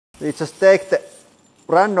We just take the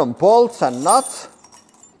random bolts and nuts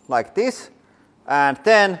like this and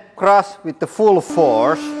then crush with the full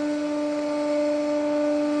force.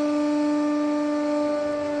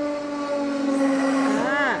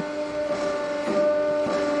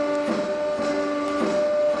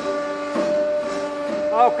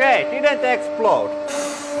 Okay, didn't explode.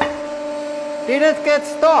 Didn't get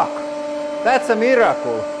stuck. That's a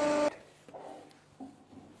miracle.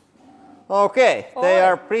 Okay, they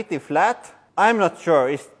are pretty flat. I'm not sure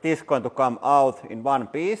if this is going to come out in one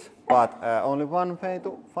piece, but only one way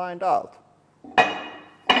to find out.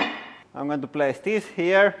 I'm going to place this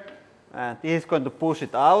here, and this is going to push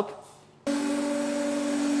it out.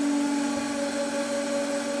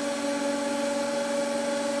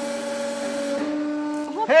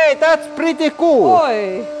 Hey, that's pretty cool!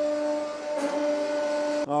 Oi.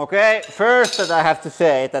 Okay, first that I have to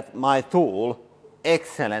say that my tool,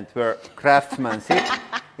 excellent craftsmanship.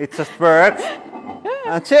 It just works.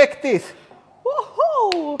 And check this.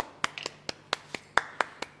 Woohoo!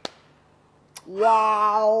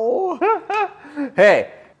 Wow!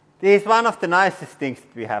 Hey, this is one of the nicest things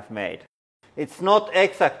that we have made. It's not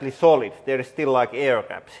exactly solid. There is still like air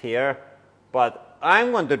gaps here, but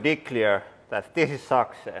I'm going to declare that this is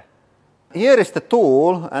success. Here is the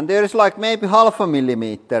tool, and there is like maybe 0.5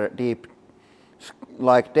 millimeter deep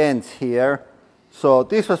like dents here. So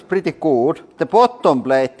this was pretty good. The bottom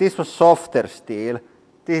plate, this was softer steel.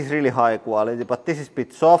 This is really high quality, but this is a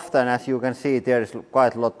bit soft, and as you can see there is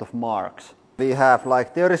quite a lot of marks. We have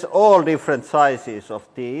like, there is all different sizes of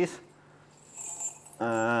these.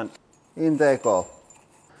 And in they go.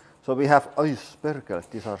 So we have, oh sperkels,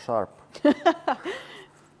 these are sharp.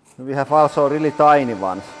 We have also really tiny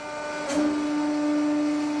ones.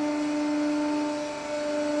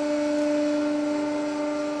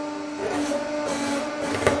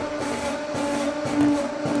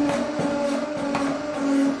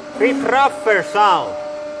 Bit rougher sound.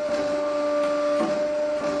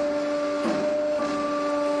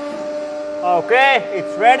 Okay,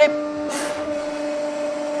 it's ready.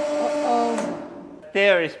 Uh-oh.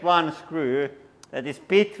 There is one screw that is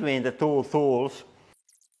between the two tools.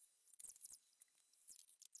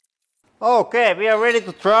 Okay, we are ready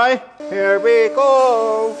to try. Here we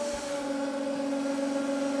go.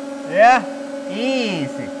 Yeah,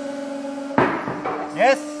 easy.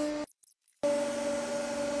 Yes.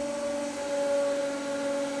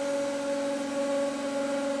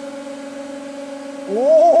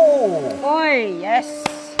 Ooh. Oi, yes.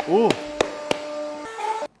 Ooh.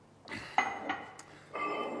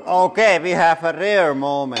 Okay, we have a rare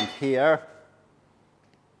moment here.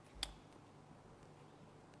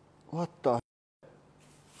 What the?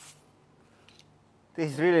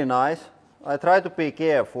 This is really nice. I try to be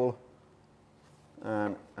careful.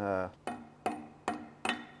 And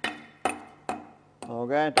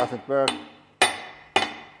okay, doesn't work.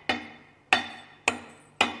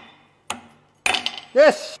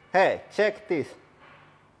 Yes! Hey, check this.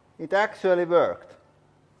 It actually worked.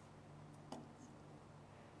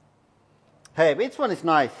 Hey, which one is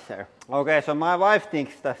nicer? Okay, so my wife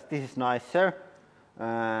thinks that this is nicer.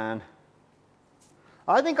 And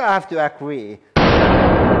I think I have to agree.